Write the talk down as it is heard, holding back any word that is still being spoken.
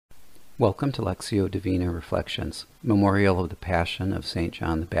Welcome to Lectio Divina Reflections, Memorial of the Passion of St.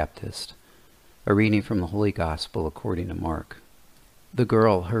 John the Baptist. A reading from the Holy Gospel according to Mark. The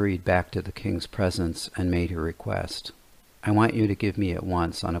girl hurried back to the king's presence and made her request. "I want you to give me at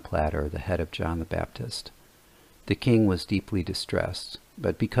once on a platter the head of John the Baptist." The king was deeply distressed,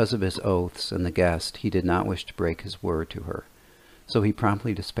 but because of his oaths and the guest, he did not wish to break his word to her. So he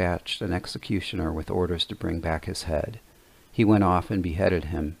promptly dispatched an executioner with orders to bring back his head. He went off and beheaded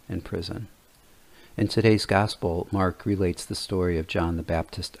him in prison. In today's Gospel, Mark relates the story of John the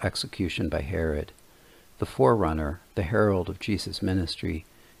Baptist's execution by Herod. The forerunner, the herald of Jesus' ministry,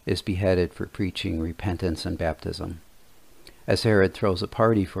 is beheaded for preaching repentance and baptism. As Herod throws a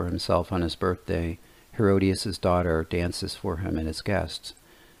party for himself on his birthday, Herodias' daughter dances for him and his guests.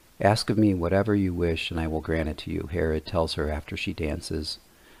 "Ask of me whatever you wish, and I will grant it to you," Herod tells her after she dances.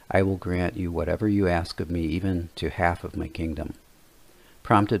 "I will grant you whatever you ask of me, even to half of my kingdom."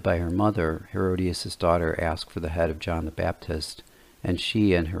 Prompted by her mother, Herodias' daughter asks for the head of John the Baptist, and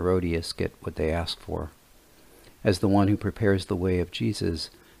she and Herodias get what they ask for. As the one who prepares the way of Jesus,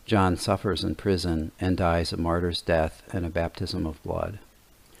 John suffers in prison and dies a martyr's death and a baptism of blood.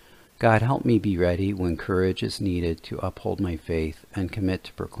 God, help me be ready when courage is needed to uphold my faith and commit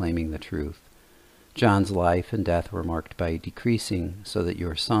to proclaiming the truth. John's life and death were marked by decreasing so that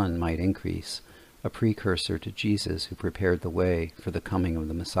your Son might increase, a precursor to Jesus who prepared the way for the coming of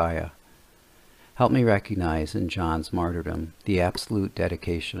the Messiah. Help me recognize in John's martyrdom the absolute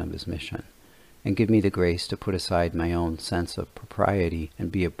dedication of his mission, and give me the grace to put aside my own sense of propriety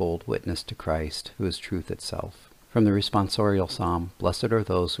and be a bold witness to Christ, who is truth itself. From the responsorial psalm, "Blessed are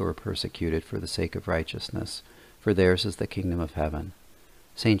those who are persecuted for the sake of righteousness, for theirs is the kingdom of heaven."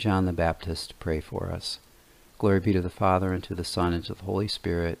 St. John the Baptist, pray for us. Glory be to the Father, and to the Son, and to the Holy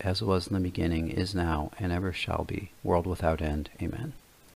Spirit, as it was in the beginning, is now, and ever shall be, world without end. Amen.